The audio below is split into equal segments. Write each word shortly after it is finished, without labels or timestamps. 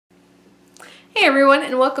Hey everyone,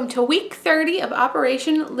 and welcome to week 30 of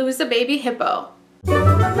Operation Lose a Baby Hippo.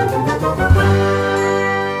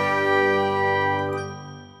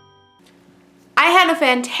 I had a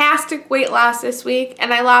fantastic weight loss this week,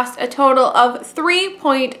 and I lost a total of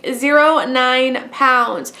 3.09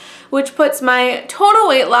 pounds, which puts my total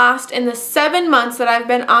weight loss in the 7 months that I've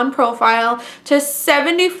been on profile to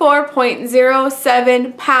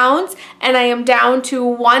 74.07 pounds, and I am down to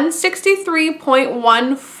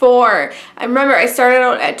 163.14. I remember I started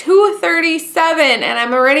out at 237 and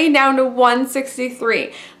I'm already down to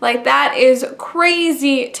 163. Like, that is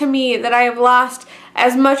crazy to me that I have lost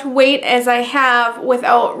as much weight as I have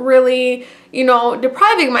without really,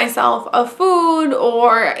 depriving myself of food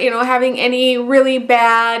or, having any really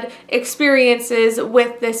bad experiences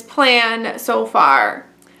with this plan so far.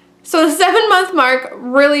 So the 7-month mark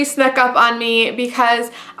really snuck up on me because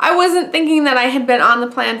I wasn't thinking that I had been on the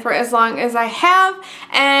plan for as long as I have,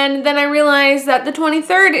 and then I realized that the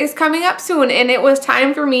 23rd is coming up soon and it was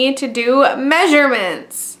time for me to do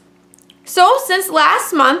measurements. So since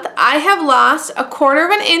last month, I have lost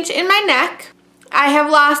 1/4 inch in my neck. I have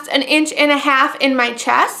lost 1.5 inches in my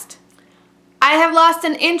chest. I have lost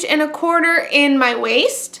 1.25 inches in my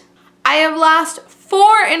waist. I have lost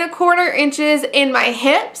 4.25 inches in my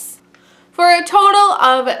hips, for a total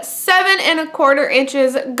of 7.25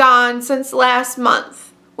 inches gone since last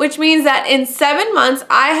month, which means that in 7 months,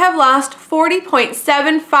 I have lost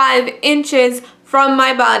 40.75 inches from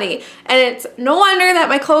my body. And it's no wonder that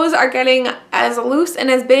my clothes are getting as loose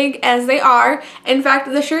and as big as they are. In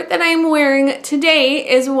fact, the shirt that I'm wearing today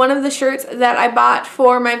is one of the shirts that I bought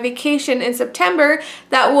for my vacation in September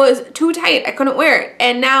that was too tight. I couldn't wear it.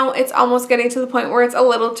 And now it's almost getting to the point where it's a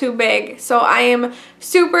little too big. So I am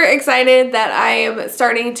super excited that I am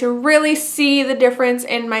starting to really see the difference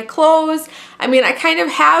in my clothes. I mean, I kind of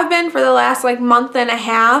have been for the last month and a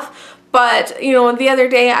half. But, the other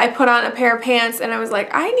day I put on a pair of pants and I was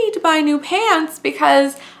like, I need to buy new pants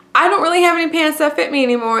because I don't really have any pants that fit me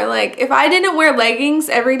anymore. Like, if I didn't wear leggings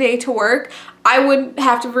every day to work, I would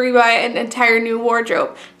have to rebuy an entire new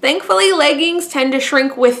wardrobe. Thankfully, leggings tend to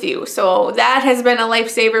shrink with you, so that has been a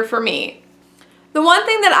lifesaver for me. The one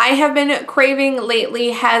thing that I have been craving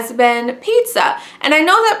lately has been pizza. And I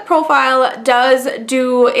know that Profile does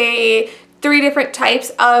do 3 different types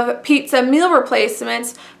of pizza meal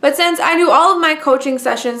replacements, but since I do all of my coaching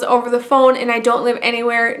sessions over the phone and I don't live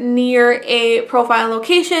anywhere near a Profile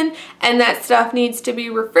location and that stuff needs to be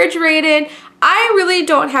refrigerated, I really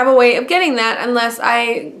don't have a way of getting that unless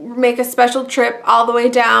I make a special trip all the way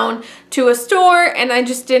down to a store, and I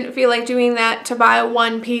just didn't feel like doing that to buy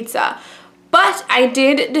one pizza. But I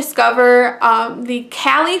did discover the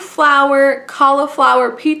cauliflower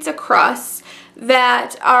pizza crusts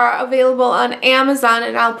that are available on Amazon,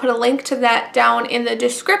 and I'll put a link to that down in the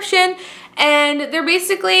description. And they're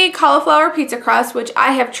basically cauliflower pizza crusts, which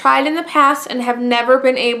I have tried in the past and have never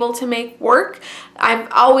been able to make work. I've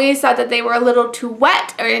always thought that they were a little too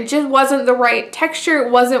wet, or it just wasn't the right texture. It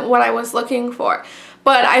wasn't what I was looking for.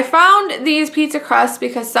 But I found these pizza crusts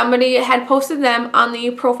because somebody had posted them on the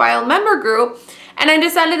Profile member group, and I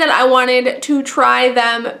decided that I wanted to try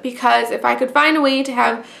them because if I could find a way to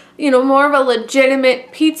have more of a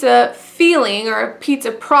legitimate pizza feeling or a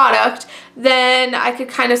pizza product, then I could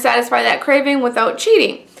kind of satisfy that craving without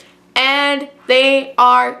cheating. And they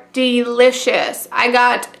are delicious. I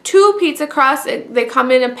got 2 pizza crusts. They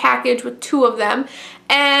come in a package with 2 of them.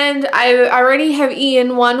 And I already have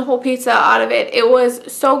eaten 1 whole pizza out of it. It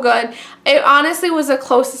was so good. It honestly was the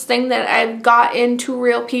closest thing that I've gotten to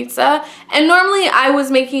real pizza. And normally I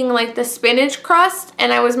was making the spinach crust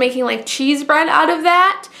and I was making cheese bread out of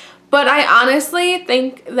that. But I honestly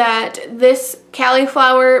think that this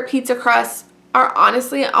cauliflower pizza crusts are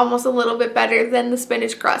honestly almost a little bit better than the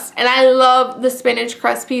spinach crust. And I love the spinach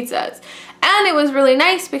crust pizzas. And it was really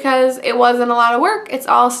nice because it wasn't a lot of work. It's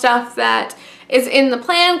all stuff that is in the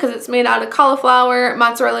plan because it's made out of cauliflower,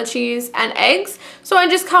 mozzarella cheese, and eggs. So I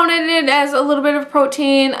just counted it as a little bit of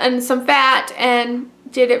protein and some fat and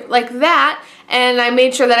did it like that. And I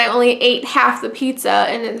made sure that I only ate half the pizza,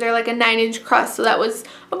 and they're a 9-inch crust, so that was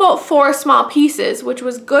about 4 small pieces, which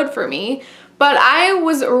was good for me. But I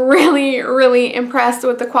was really, really impressed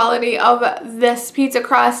with the quality of this pizza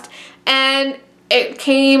crust, and it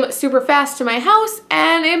came super fast to my house,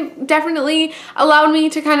 and it definitely allowed me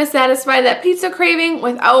to kind of satisfy that pizza craving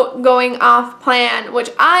without going off plan, which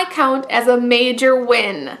I count as a major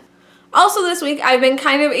win. Also this week, I've been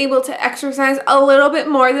kind of able to exercise a little bit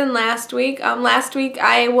more than last week. Last week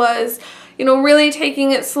I was, really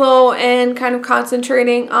taking it slow and kind of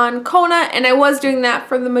concentrating on Kona, and I was doing that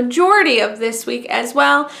for the majority of this week as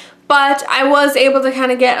well. but I was able to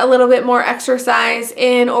kind of get a little bit more exercise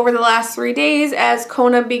in over the last 3 days as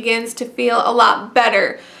Kona begins to feel a lot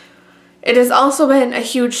better. It has also been a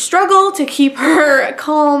huge struggle to keep her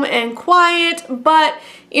calm and quiet, but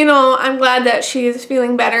you know, I'm glad that she's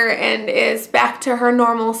feeling better and is back to her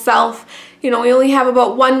normal self. You know, we only have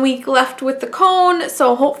about 1 week left with the cone,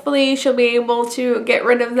 so hopefully she'll be able to get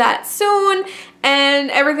rid of that soon and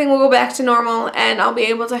everything will go back to normal and I'll be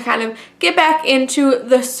able to kind of get back into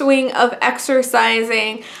the swing of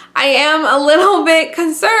exercising. I am a little bit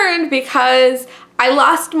concerned because I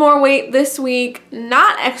lost more weight this week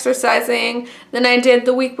not exercising than I did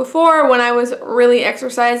the week before when I was really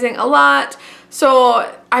exercising a lot.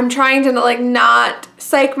 So I'm trying to like not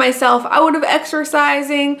psych myself out of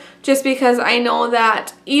exercising just because I know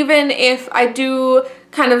that even if I do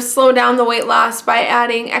kind of slow down the weight loss by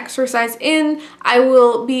adding exercise in, I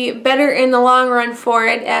will be better in the long run for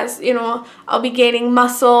it, as you know, I'll be gaining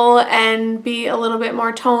muscle and be a little bit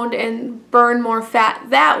more toned and burn more fat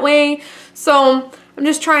that way. So I'm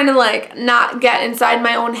just trying to like not get inside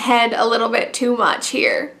my own head a little bit too much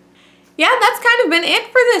here. Yeah, that's kind of been it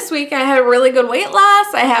for this week. I had a really good weight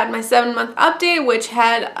loss. I had my 7-month update, which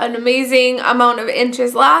had an amazing amount of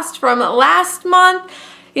inches lost from last month.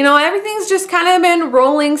 You know, everything's just kind of been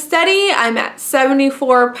rolling steady. I'm at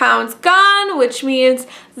 74 pounds gone, which means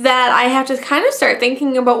that I have to kind of start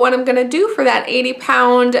thinking about what I'm gonna do for that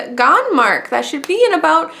 80-pound gone mark. That should be in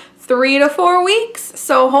about 3 to 4 weeks.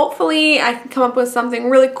 So hopefully I can come up with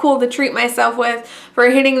something really cool to treat myself with for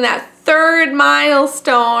hitting that 3rd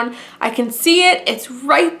milestone. I can see it, it's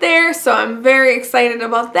right there, so I'm very excited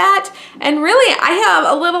about that. And really, I have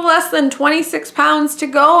a little less than 26 pounds to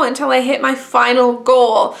go until I hit my final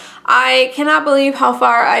goal. I cannot believe how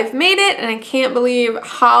far I've made it, and I can't believe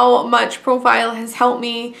how much Profile has helped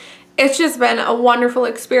me. It's just been a wonderful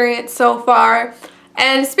experience so far.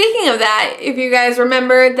 And speaking of that, if you guys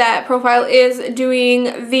remember that Profile is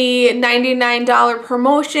doing the $99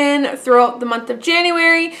 promotion throughout the month of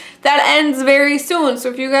January, that ends very soon. So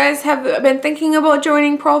if you guys have been thinking about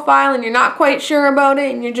joining Profile and you're not quite sure about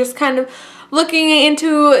it and you're just kind of looking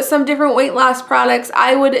into some different weight loss products,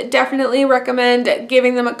 I would definitely recommend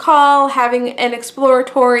giving them a call, having an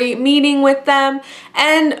exploratory meeting with them,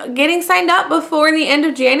 and getting signed up before the end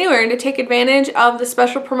of January to take advantage of the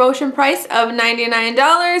special promotion price of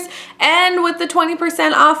 $99 and with the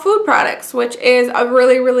 20% off food products, which is a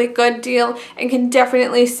really, really good deal and can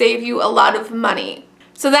definitely save you a lot of money.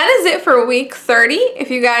 So that is it for week 30.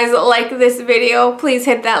 If you guys like this video, please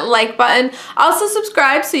hit that like button. Also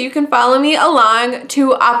subscribe so you can follow me along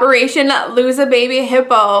to Operation Lose a Baby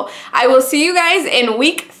Hippo. I will see you guys in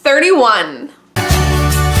week 31.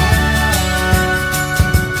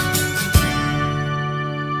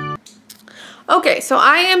 Okay, so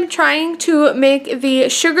I am trying to make the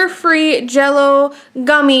sugar-free Jell-O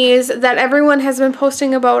gummies that everyone has been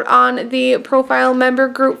posting about on the Profile member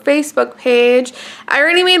group Facebook page. I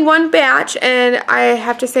already made 1 batch and I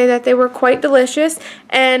have to say that they were quite delicious,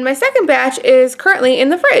 and my second batch is currently in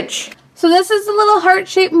the fridge. So this is a little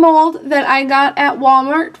heart-shaped mold that I got at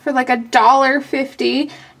Walmart for like $1.50.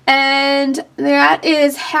 And that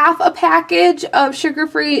is half a package of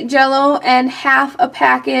sugar-free Jell-O and half a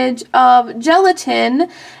package of gelatin,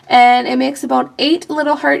 and it makes about 8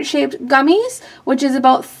 little heart-shaped gummies, which is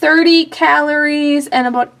about 30 calories and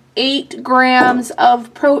about 8 grams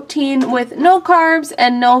of protein with no carbs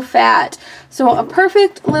and no fat. So a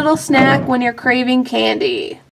perfect little snack when you're craving candy.